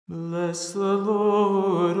Bless the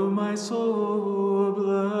Lord, O my soul,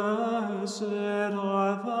 blessed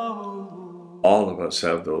art thou. All of us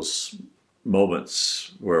have those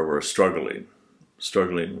moments where we're struggling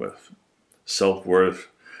with self-worth,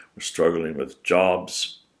 we're struggling with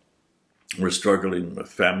jobs, we're struggling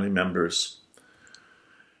with family members.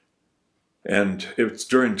 And it's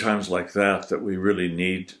during times like that that we really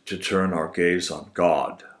need to turn our gaze on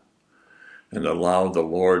God and allow the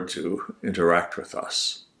Lord to interact with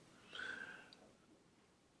us.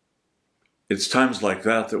 It's times like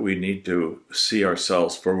that that we need to see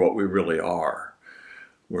ourselves for what we really are.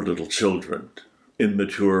 We're little children,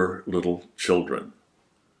 immature little children.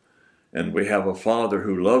 And we have a Father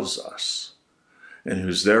who loves us and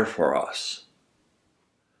who's there for us.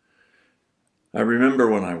 I remember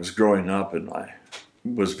when I was growing up and I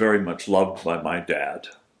was very much loved by my dad.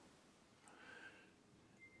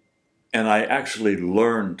 And I actually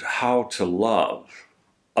learned how to love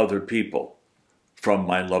other people from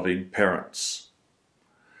my loving parents.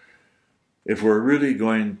 If we're really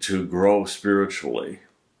going to grow spiritually,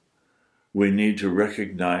 we need to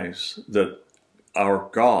recognize that our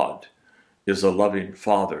God is a loving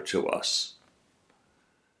Father to us.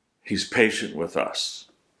 He's patient with us.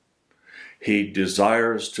 He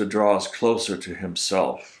desires to draw us closer to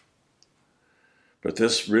himself. But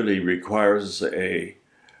this really requires a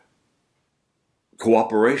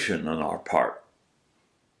cooperation on our part.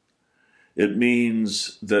 It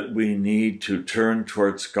means that we need to turn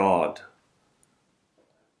towards God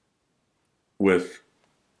with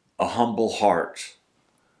a humble heart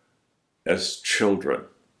as children,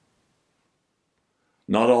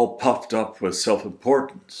 not all puffed up with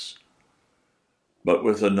self-importance, but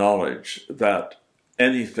with the knowledge that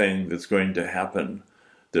anything that's going to happen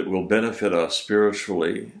that will benefit us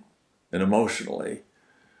spiritually and emotionally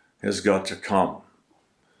has got to come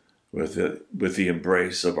with the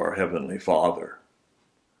embrace of our Heavenly Father.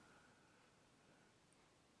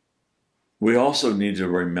 We also need to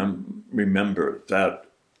remember that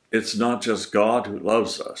it's not just God who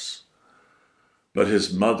loves us, but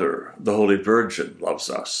his mother, the Holy Virgin, loves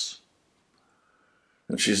us.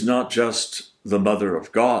 And she's not just the mother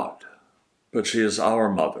of God, but she is our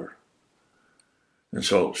mother. And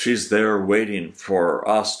so she's there waiting for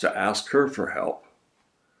us to ask her for help.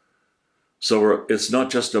 So it's not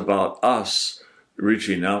just about us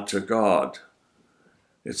reaching out to God.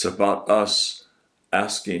 It's about us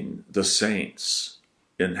asking the saints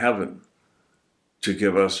in heaven to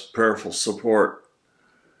give us prayerful support.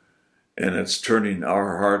 And it's turning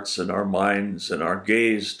our hearts and our minds and our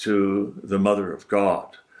gaze to the Mother of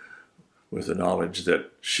God with the knowledge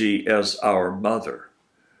that she, as our mother,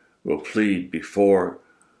 will plead before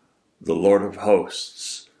the Lord of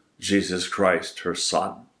hosts, Jesus Christ, her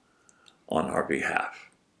Son, on our behalf.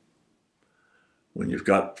 When you've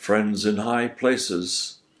got friends in high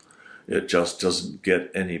places, it just doesn't get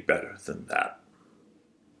any better than that.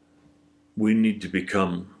 We need to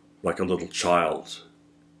become like a little child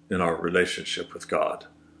in our relationship with God.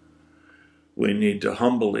 We need to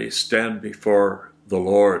humbly stand before the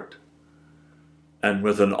Lord and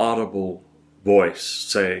with an audible voice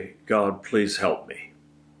say, God, please help me.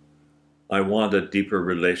 I want a deeper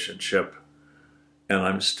relationship, and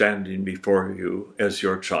I'm standing before you as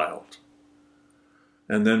your child.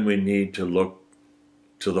 And then we need to look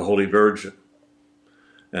to the Holy Virgin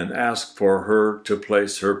and ask for her to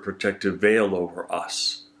place her protective veil over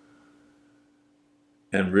us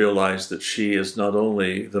and realize that she is not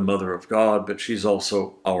only the Mother of God, but she's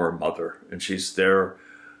also our mother, and she's there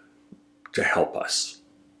to help us.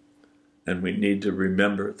 And we need to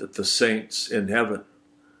remember that the saints in heaven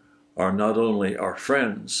are not only our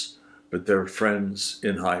friends, but they're friends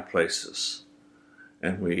in high places.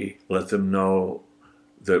 And we let them know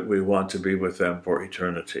that we want to be with them for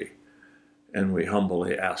eternity. And we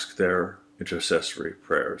humbly ask their intercessory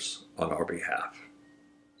prayers on our behalf.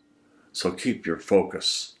 So keep your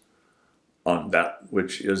focus on that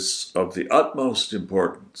which is of the utmost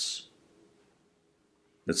importance.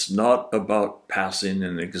 It's not about passing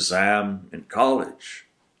an exam in college.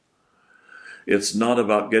 It's not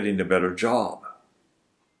about getting a better job.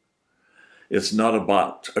 It's not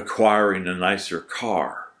about acquiring a nicer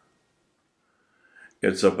car.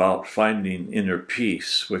 It's about finding inner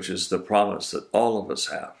peace, which is the promise that all of us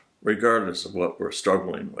have, regardless of what we're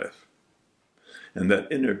struggling with. And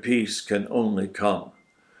that inner peace can only come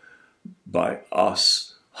by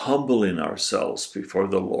us humbling ourselves before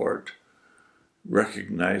the Lord,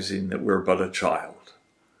 recognizing that we're but a child,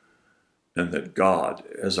 and that God,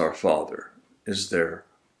 as our Father, is there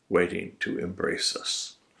waiting to embrace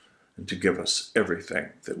us and to give us everything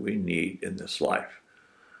that we need in this life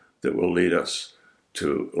that will lead us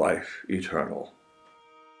to life eternal.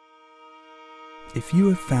 If you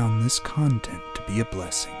have found this content to be a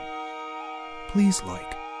blessing, please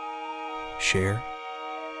like, share,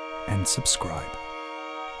 and subscribe.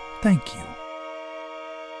 Thank you.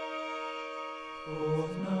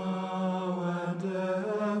 Both now and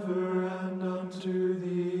ever and unto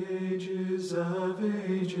the ages of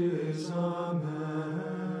ages.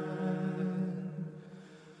 Amen.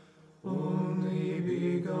 Only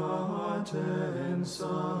begotten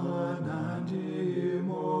Son and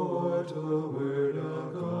immortal Word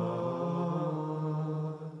of God,